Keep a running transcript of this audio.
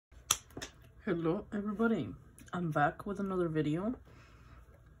Hello everybody, I'm back with another video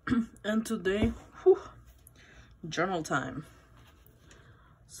and today, journal time.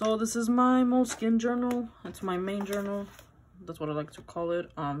 So this is my Moleskine journal. It's my main journal, that's what I like to call it.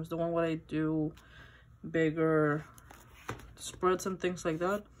 It's the one where I do bigger spreads and things like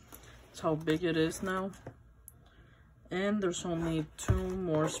that. It's how big it is now, and there's only 2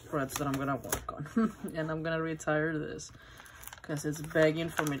 more spreads that I'm gonna work on and I'm gonna retire this because it's begging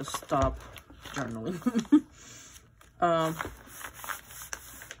for me to stop journaling. As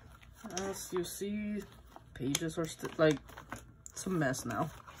you see, pages are still like, it's a mess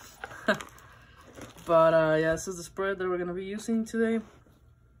now. But yeah, this is the spread that we're gonna be using today.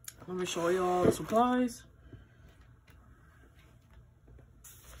 Let me show you all the supplies.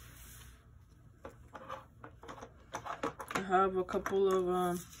 I have a couple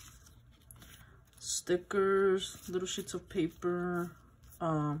of stickers, little sheets of paper,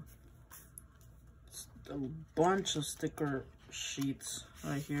 a bunch of sticker sheets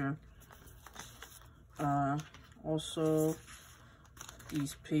right here. Also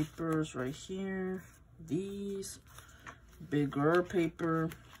these papers right here, these bigger paper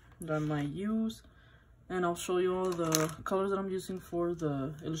that I might use, and I'll show you all the colors that I'm using for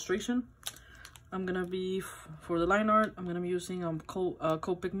the illustration. I'm gonna be, for the line art, I'm gonna be using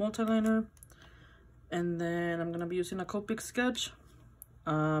Copic multi-liner, and then I'm gonna be using a Copic sketch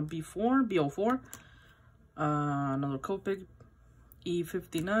B04, another Copic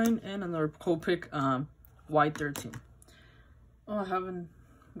E59, and another Copic Y13. Oh, I haven't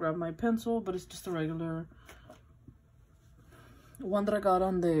grabbed my pencil, but it's just a regular one that I got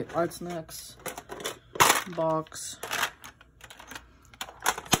on the Art Snacks box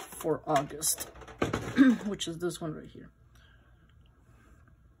for August, which is this one right here.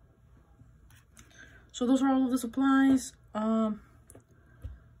 So those are all of the supplies, and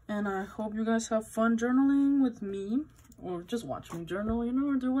I hope you guys have fun journaling with me, or just watch me journal, you know,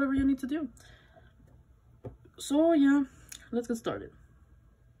 or do whatever you need to do. So yeah, let's get started.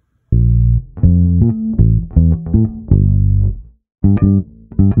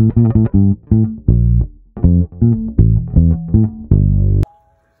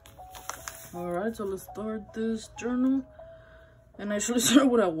 Alright, so let's start this journal. And I should start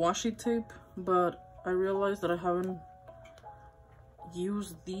with a washi tape, but I realized that I haven't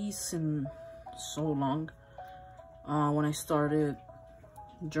used these in so long. When I started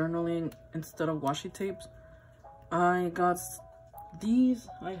journaling instead of washi tapes, I got these.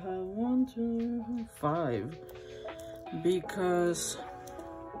 I have 1, 2, 5, because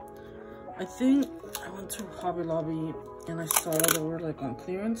I think I went to Hobby Lobby and I saw they were like on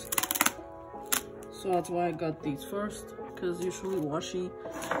clearance, so that's why I got these first, because usually washi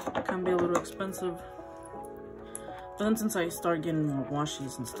can be a little expensive. But then since I started getting more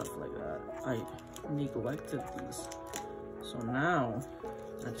washis and stuff like that, I neglected these. So now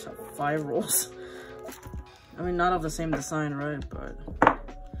I just have 5 rolls. I mean, not of the same design, right? But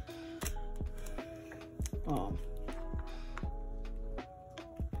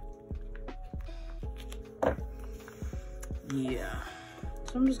yeah.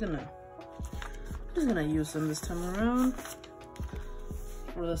 So I'm just gonna use them this time around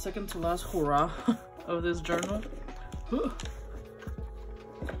for the second to last hurrah of this journal.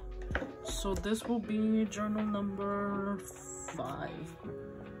 So this will be journal number 5,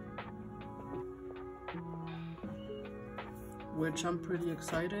 which I'm pretty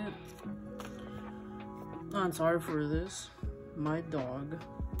excited. Oh, I'm sorry for this. My dog,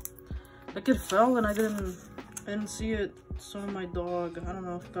 like, it fell and I didn't see it. So my dog, I don't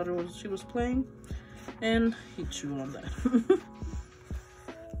know, thought she was playing, and he chewed on that.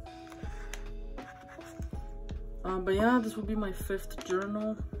 But yeah, this will be my 5th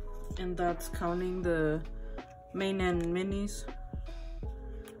journal, and that's counting the main and minis.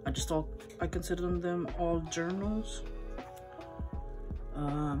 I consider them all journals.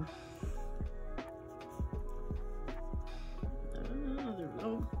 There we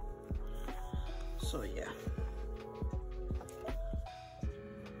go. So yeah.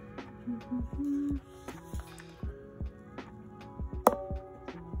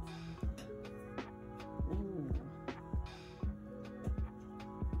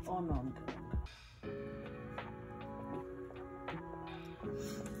 Oh no, I'm kidding.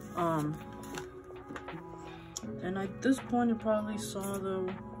 And at this point you probably saw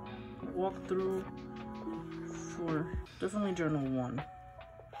the walkthrough for definitely journal 1.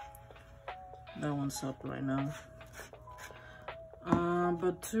 That one's up right now.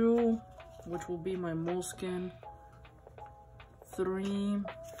 But 2, which will be my Moleskine, 3,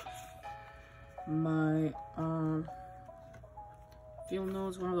 my Field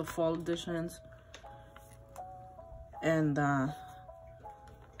Notes, one of the fall editions. And no,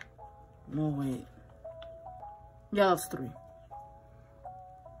 wait. Yeah, that's 3.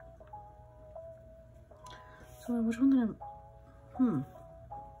 So which one did I...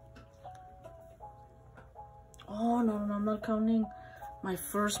 Oh, no, I'm not counting my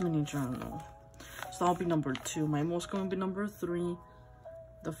first mini journal. So that'll be number 2. My most one will be number 3.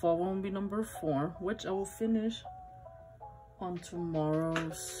 The fall one will be number 4, which I will finish on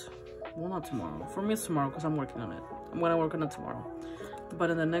tomorrow's... Well, not tomorrow. For me, it's tomorrow because I'm working on it. I'm going to work on it tomorrow. But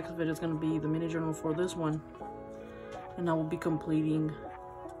in the next video, it's going to be the mini journal for this one. And I will be completing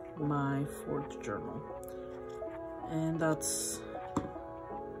my 4th journal. And that's...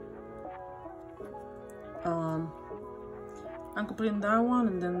 I'm completing that one,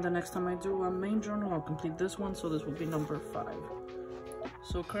 and then the next time I do a main journal, I'll complete this one, so this will be number 5.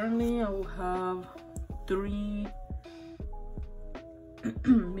 So currently I will have 3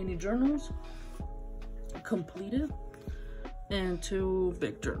 mini journals completed and 2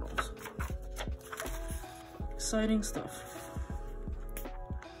 big journals. Exciting stuff.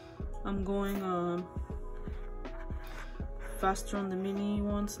 I'm going faster on the mini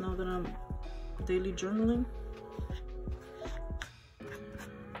ones now that I'm daily journaling,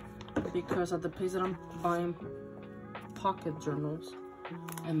 because at the pace that I'm buying pocket journals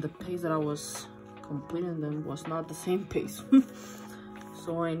and the pace that I was completing them was not the same pace.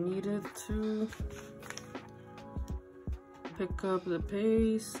 So I needed to pick up the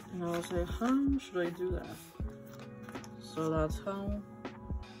pace, and I was like, how should I do that? So that's how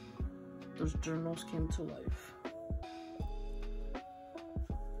those journals came to life.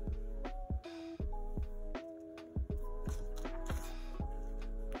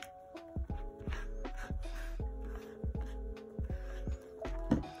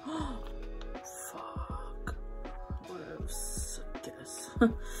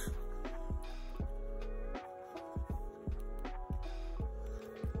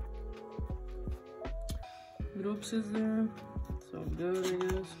 Groups is there, so good, I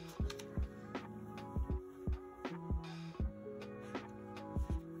guess.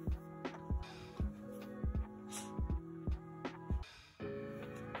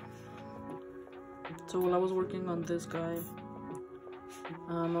 So while I was working on this guy,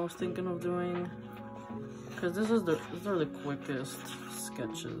 I was thinking of doing, because these are the quickest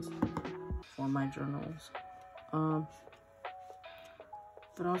sketches for my journals.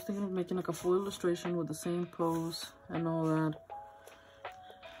 But I was thinking of making like a full illustration with the same pose and all that,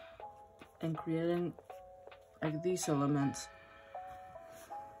 and creating like these elements,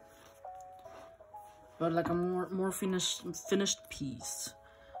 but like a more finished piece,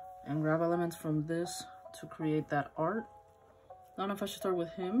 and grab elements from this to create that art. I don't know if I should start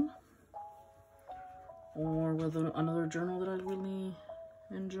with him or with another journal that I really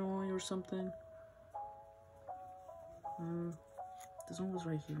enjoy or something. This one was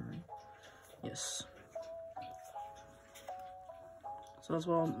right here, right? Yes. So that's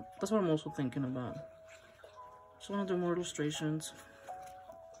what I'm also thinking about. Just want to do more illustrations.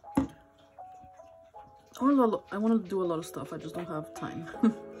 I want to do a lot of stuff. I just don't have time.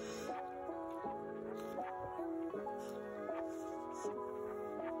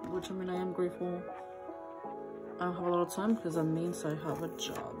 Which, I mean, I am grateful I don't have a lot of time, because that means I have a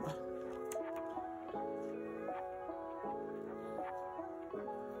job.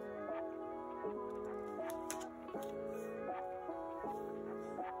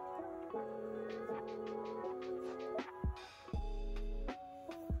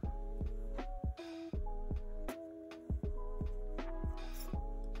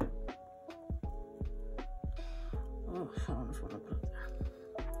 Oh, I don't know if I want to put it there.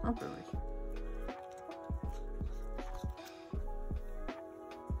 I'll put it right here.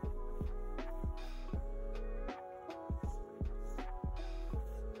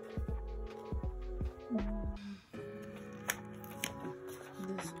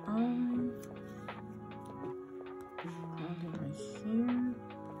 This eye. I'll get right here.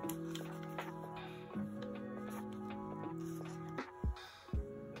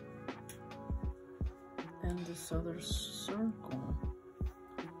 And this other circle,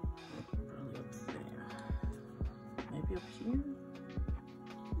 probably up there, maybe up here,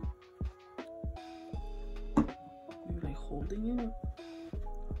 maybe like holding it.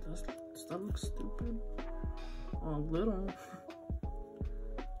 Does that look stupid? Oh, a little.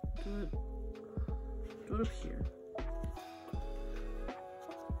 Do it up here.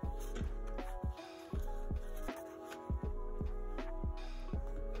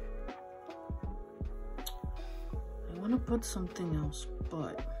 I want to put something else,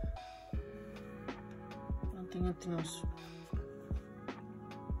 but I don't think anything else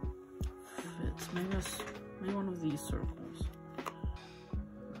maybe one of these circles.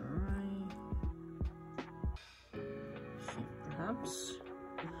 Alright. Here, perhaps.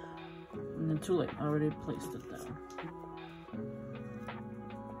 And then too late, I already placed it down.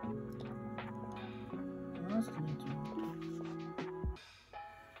 What else can I do?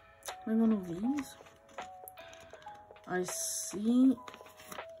 Maybe one of these? I see.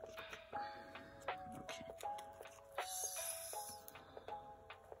 Okay.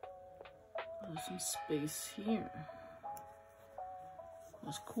 There's some space here.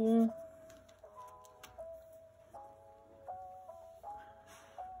 That's cool.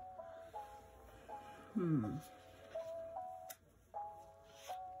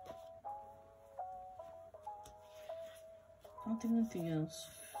 I don't think anything else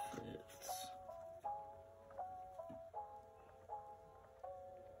fits.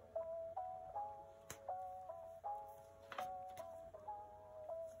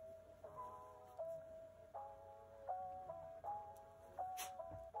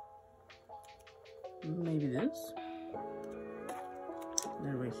 Maybe this.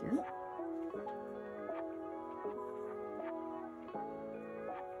 Then right here.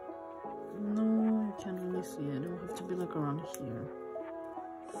 No, you can't really see it. It will have to be like around here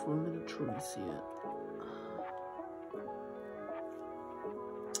for me to truly see it.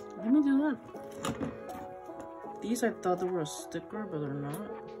 Let me do that. These I thought they were a sticker, but they're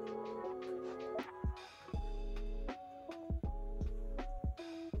not.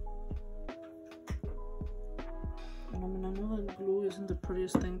 And I mean, I know that glue isn't the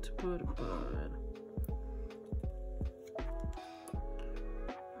prettiest thing to put, but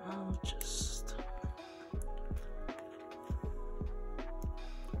I'll just...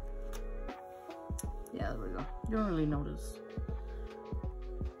 Yeah, there we go. You don't really notice.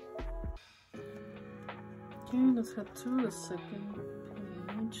 Okay, let's head to the second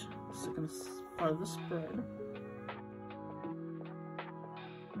page, second part of the spread.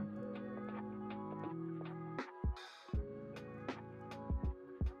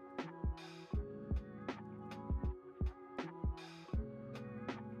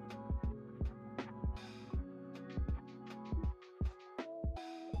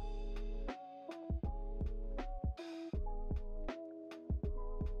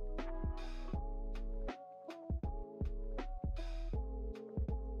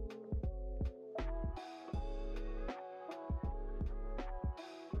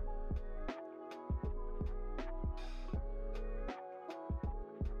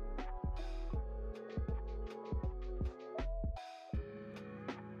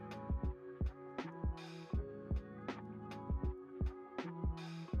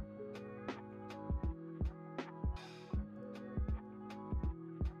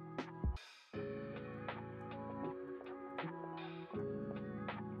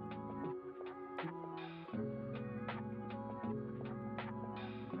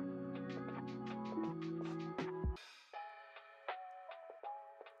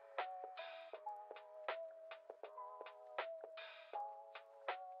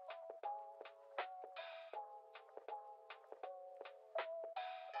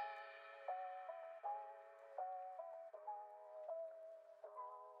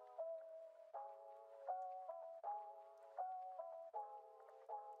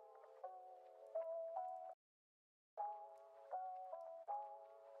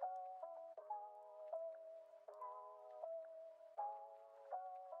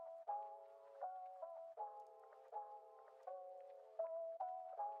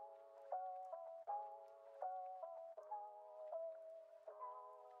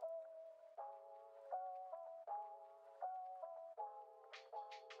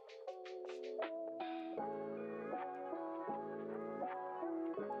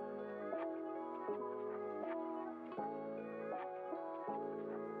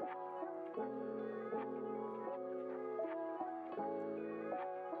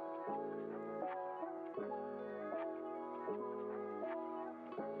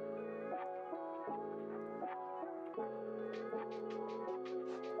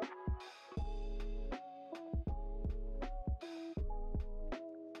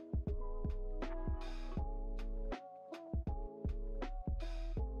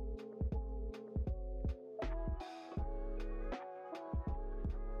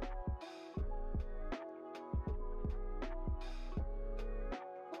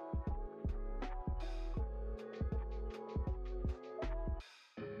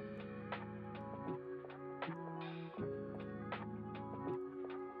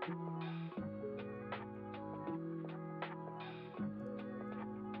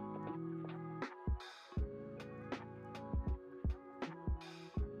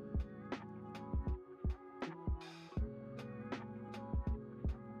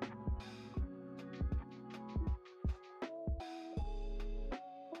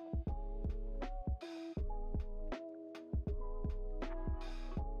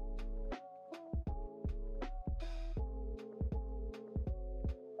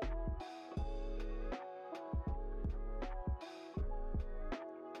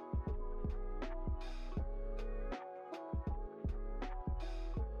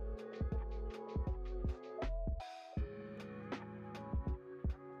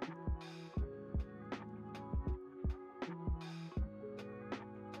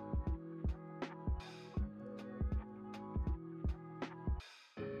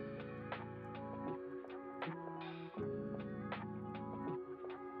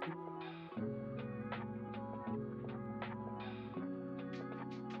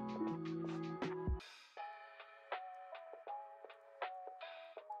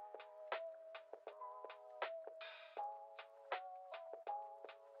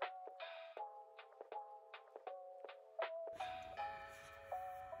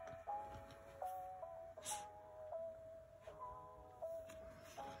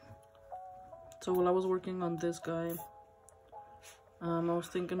 So while I was working on this guy, I was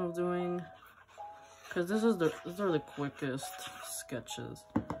thinking of doing, because these are the quickest sketches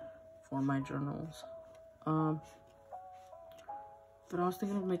for my journals. But I was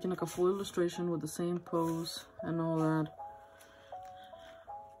thinking of making like a full illustration with the same pose and all that,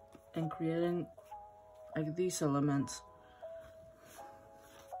 and creating like these elements,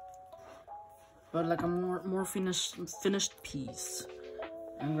 but like a more finished piece,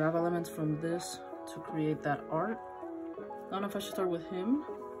 and grab elements from this to create that art. I don't know if I should start with him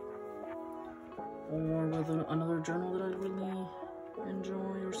or with another journal that I really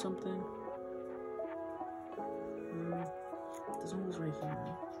enjoy or something. This one was right here.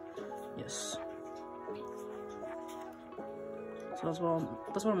 Yes. So that's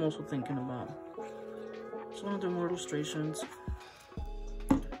what I'm also thinking about. Just want to do more illustrations.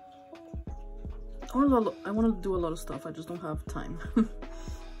 I want to do a lot of stuff. I just don't have time.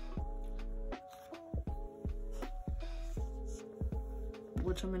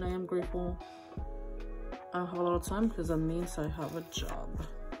 Which, I mean, I am grateful I don't have a lot of time, because that means I have a job.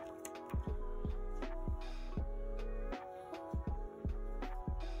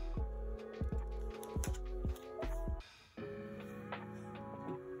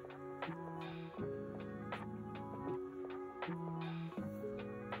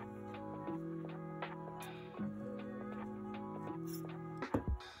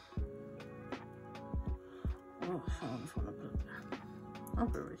 Oh, I just want to put it there. I'll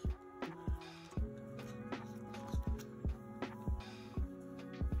put it right here.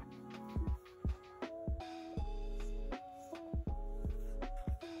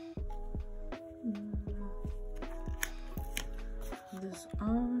 This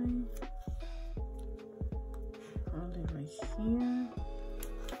eye, probably right here.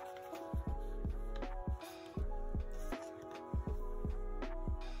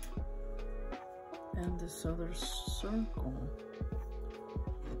 And this other circle,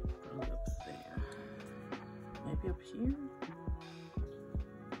 probably up there. Maybe up here?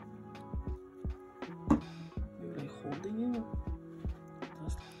 Maybe like holding it?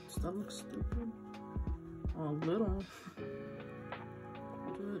 Does that look stupid? Oh, a little.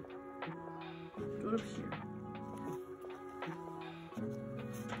 Do it up here.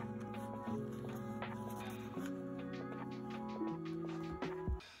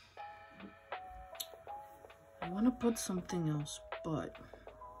 I want to put something else, but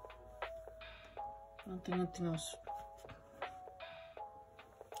I don't think anything else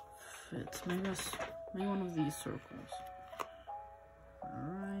fits. Maybe one of these circles.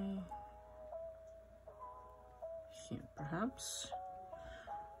 Right here, perhaps.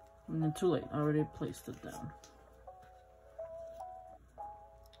 And then too late. I already placed it down.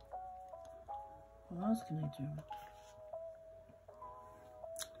 What else can I do?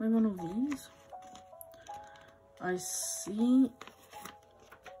 Maybe one of these. I see.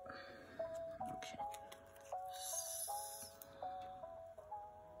 Okay.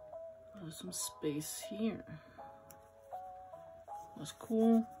 There's some space here. That's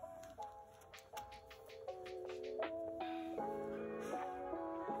cool.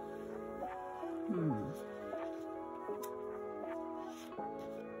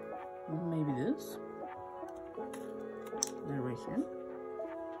 Maybe this. There, right here.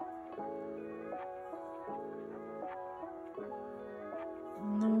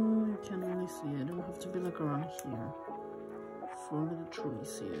 No, you can't really see it. It will have to be like around here for me to truly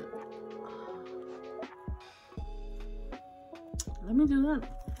see it. Let me do that.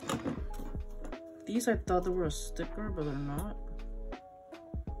 These I thought they were a sticker, but they're not.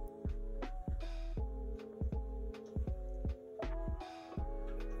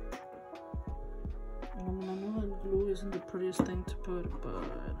 I mean, I know that glue isn't the prettiest thing to put, but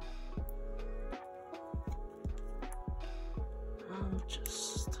I'll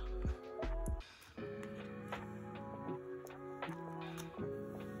just...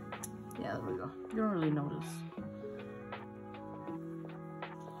 Yeah, there we go. You don't really notice.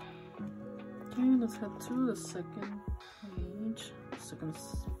 Okay, let's head to the second page, second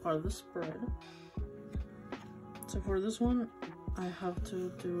part of the spread. So for this one, I have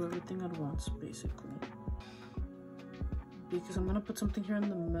to do everything at once, basically. Because I'm gonna put something here in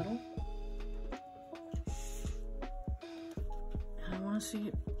the middle. And I wanna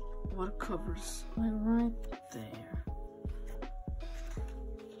see what covers, like right there.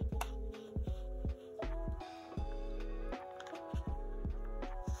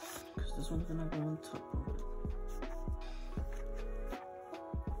 Because this one's gonna go on top of it.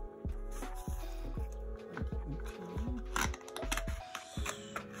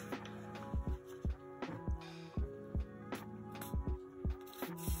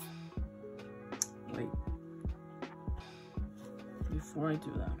 Wait. Before I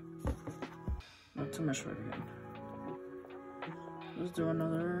do that, not to measure it again. Let's do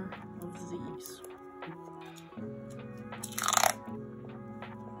another of these.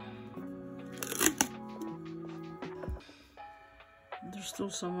 There's still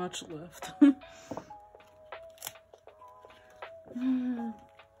so much left. Put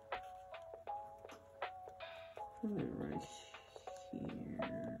it right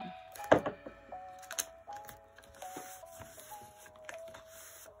here.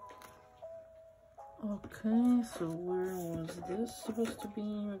 Okay, so where was this supposed to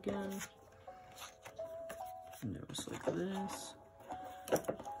be again? And it was like this.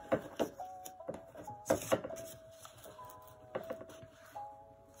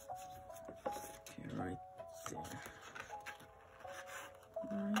 Okay, right there.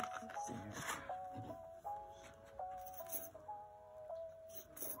 Right there.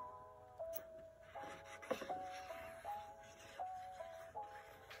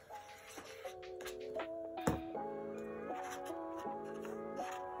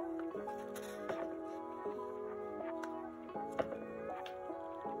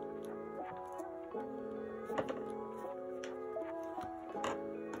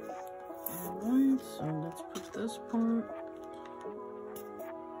 Alright, so let's put this part.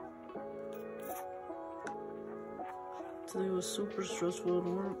 Today was super stressful at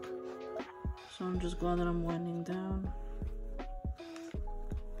work, so I'm just glad that I'm winding down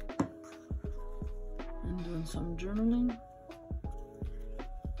and doing some journaling.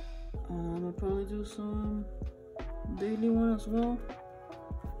 I'll probably do some daily one as well.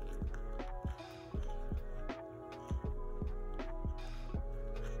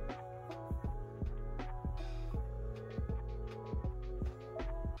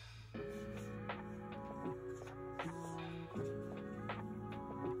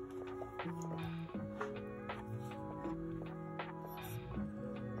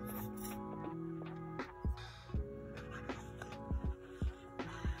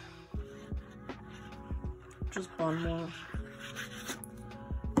 Just bought more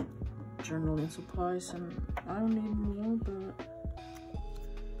journaling supplies and I don't need more, but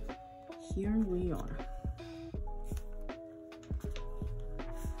here we are.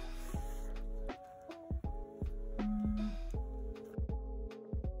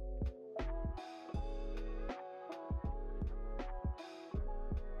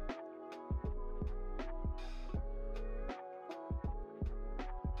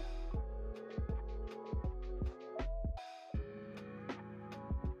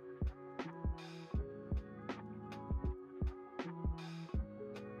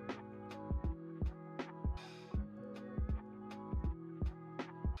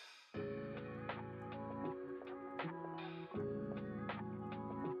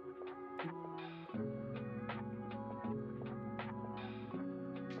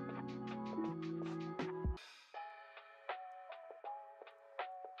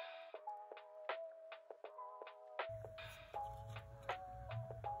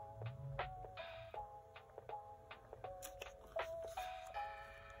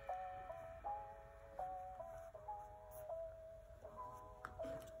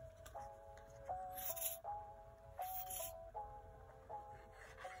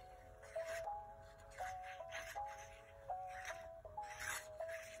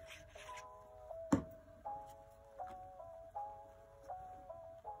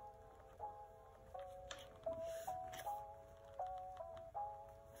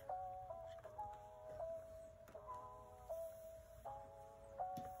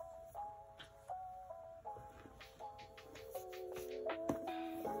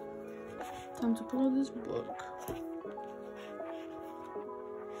 Time to pull out this book.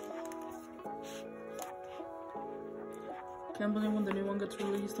 Can't believe when the new one gets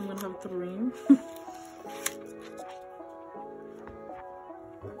released, I'm gonna have 3.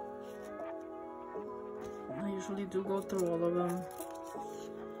 I usually do go through all of them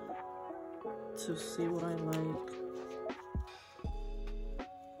to see what I like.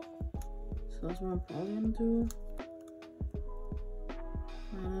 So that's what I'm probably gonna do.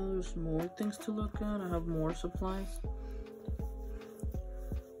 There's more things to look at. I have more supplies.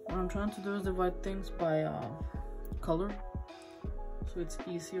 What I'm trying to do is divide things by color, so it's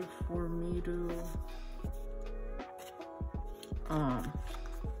easier for me to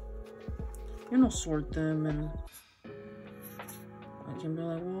you know, sort them, and I can be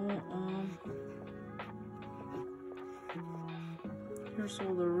like, well, here's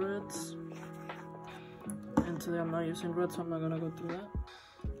all the reds, and today I'm not using red, so I'm not gonna go through that.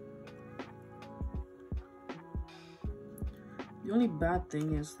 The only bad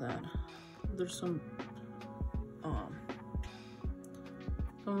thing is that there's some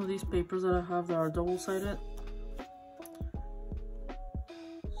of these papers that I have that are double-sided.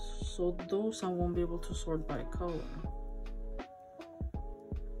 So those I won't be able to sort by color.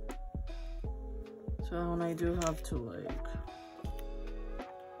 So and I do have to like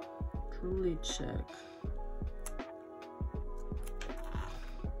truly check.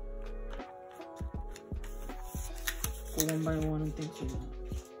 Go one by one and things like that.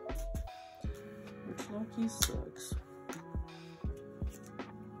 Which low-key sucks.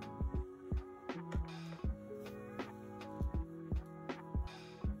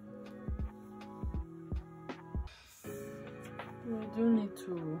 I do need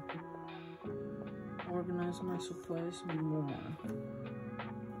to organize my supplies more.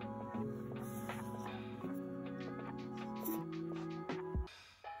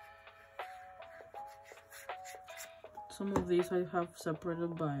 Some of these I have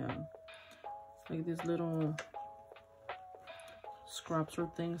separated by like these little scraps or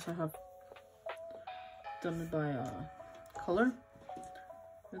things. I have done it by color.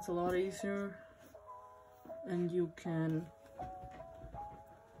 It's a lot easier, and you can,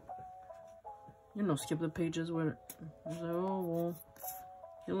 you know, skip the pages where it's like, oh well,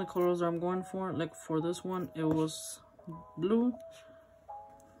 the only colors I'm going for, like for this one it was blue,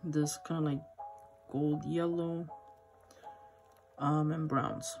 this kind of like gold yellow, and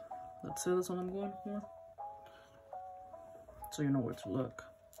browns. That's it, that's what I'm going for, so you know where to look.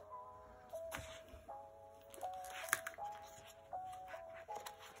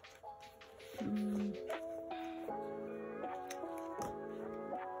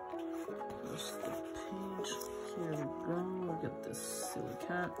 There's the page. Here we go. Look at this silly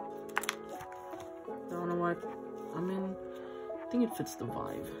cat. I don't know why. I mean, I think it fits the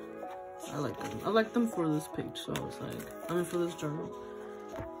vibe. I like them. I like them for this page, so I was like, I mean, for this journal.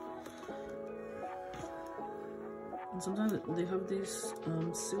 And sometimes they have these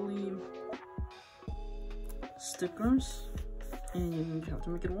silly stickers, and you have to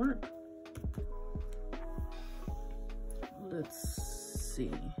make it work. Let's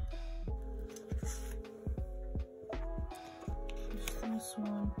see. There's this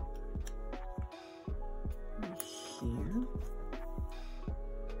one right here.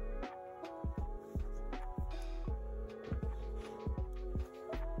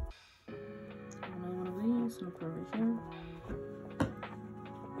 Another one of these, and I'll put it right here.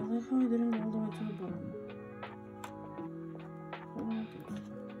 I like how I didn't go all the way to the bottom. Okay.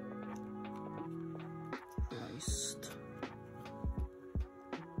 Christ.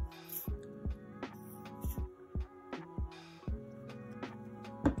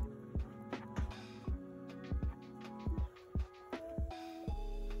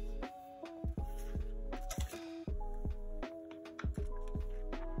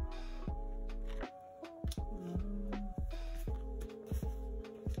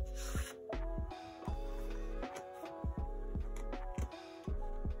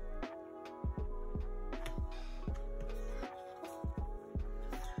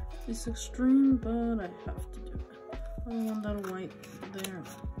 It's extreme, but I have to do it. I don't want that white there.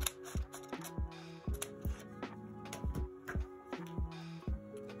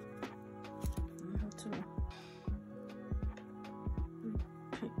 I have to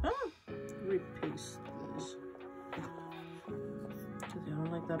repaste this. Because I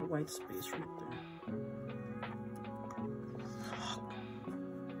don't like that white space right there.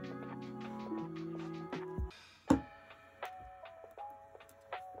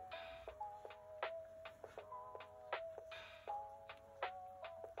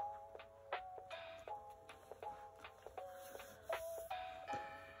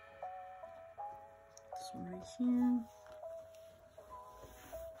 Right here.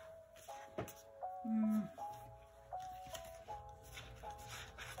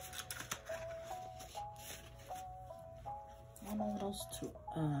 I don't know what else to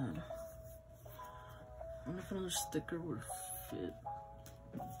add. I wonder if another sticker would fit.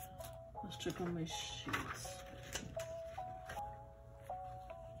 Let's check on my sheets.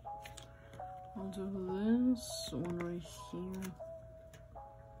 I'll do this one right here.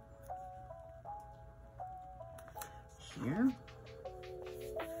 Here.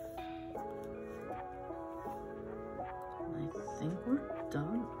 I think we're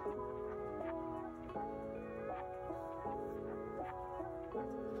done.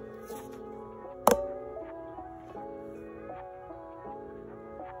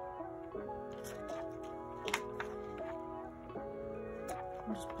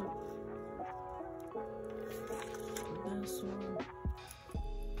 Just put this one.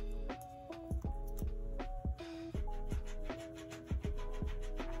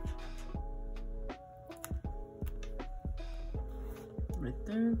 right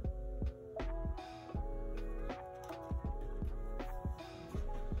there.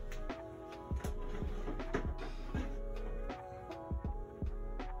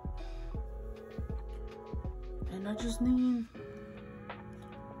 And I just need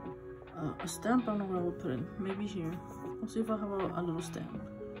a stamp. I don't know where I will put it. Maybe here. I'll see if I have a little stamp.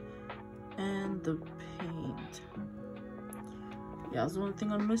 And the paint. Yeah, that's the only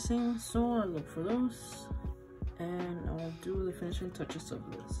thing I'm missing. So I look for those. And I'll do the finishing touches of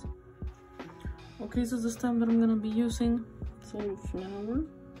this. Okay, so this is the stamp that I'm gonna be using. So flower.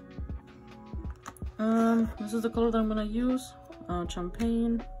 This is the color that I'm gonna use.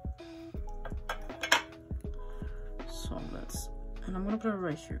 Champagne. So let's, and I'm gonna put it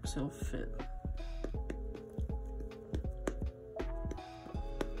right here because it'll fit.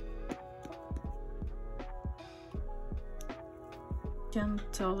 Can't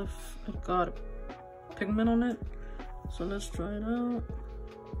tell if it got pigment on it, so let's try it out.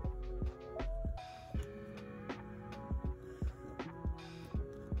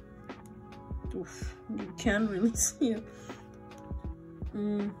 Oof, you can't really see it.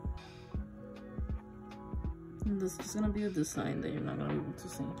 This is gonna be a design that you're not gonna be able to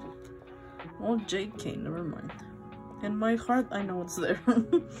see. Oh, JK, never mind. In my heart, I know it's there. So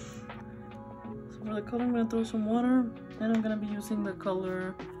for the color, I'm gonna throw some water, and I'm gonna be using the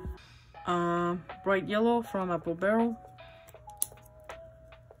color Bright Yellow from Apple Barrel.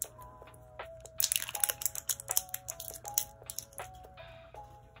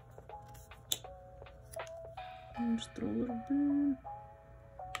 Just throw a little bit.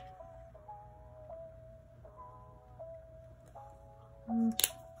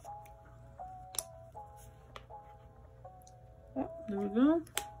 Oh, there we go.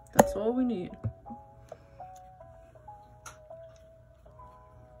 That's all we need.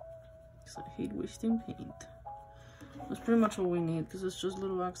 So I hate wasting paint. That's pretty much all we need because it's just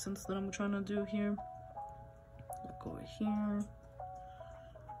little accents that I'm trying to do here. Look over here.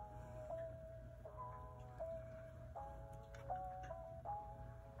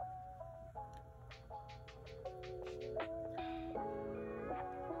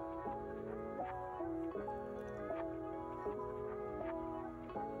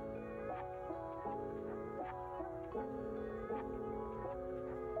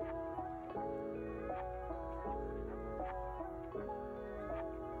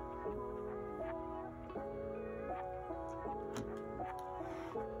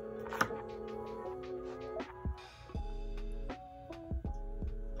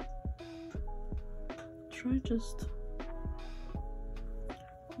 Try just,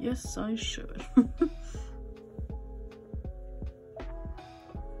 yes, I should.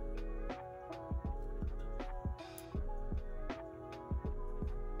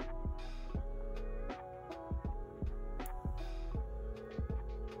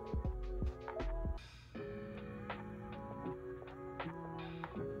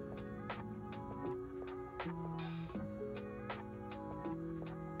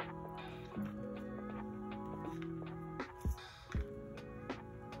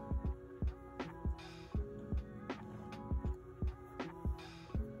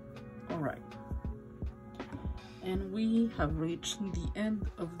 Alright, and we have reached the end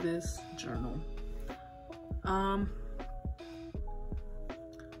of this journal. I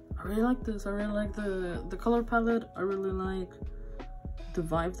really like this. I really like the color palette. I really like the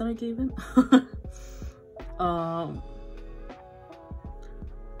vibe that I gave it. I'm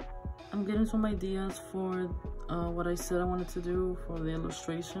getting some ideas for what I said I wanted to do for the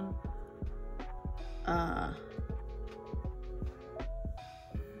illustration.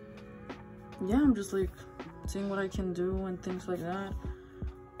 Yeah, I'm just like seeing what I can do and things like that.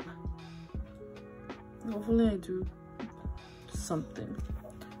 Hopefully I do something.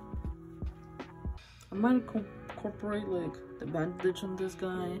 I might incorporate like the bandage on this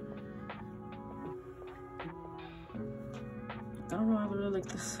guy. I don't know, I really like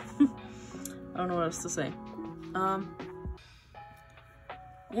this. I don't know what else to say.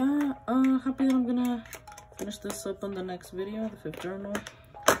 Yeah, happy that I'm gonna finish this up on the next video, the 5th journal.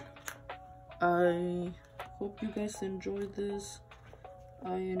 I hope you guys enjoyed this.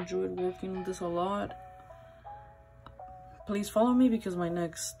 I enjoyed working on this a lot. Please follow me because my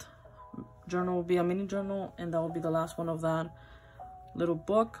next journal will be a mini journal, and that will be the last one of that little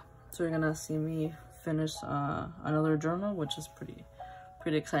book. So you're gonna see me finish another journal, which is pretty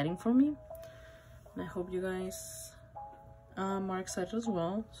exciting for me. And I hope you guys are excited as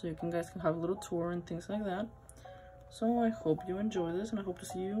well, so you guys can have a little tour and things like that. So I hope you enjoy this, and I hope to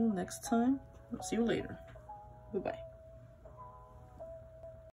see you next time. See you later. Goodbye.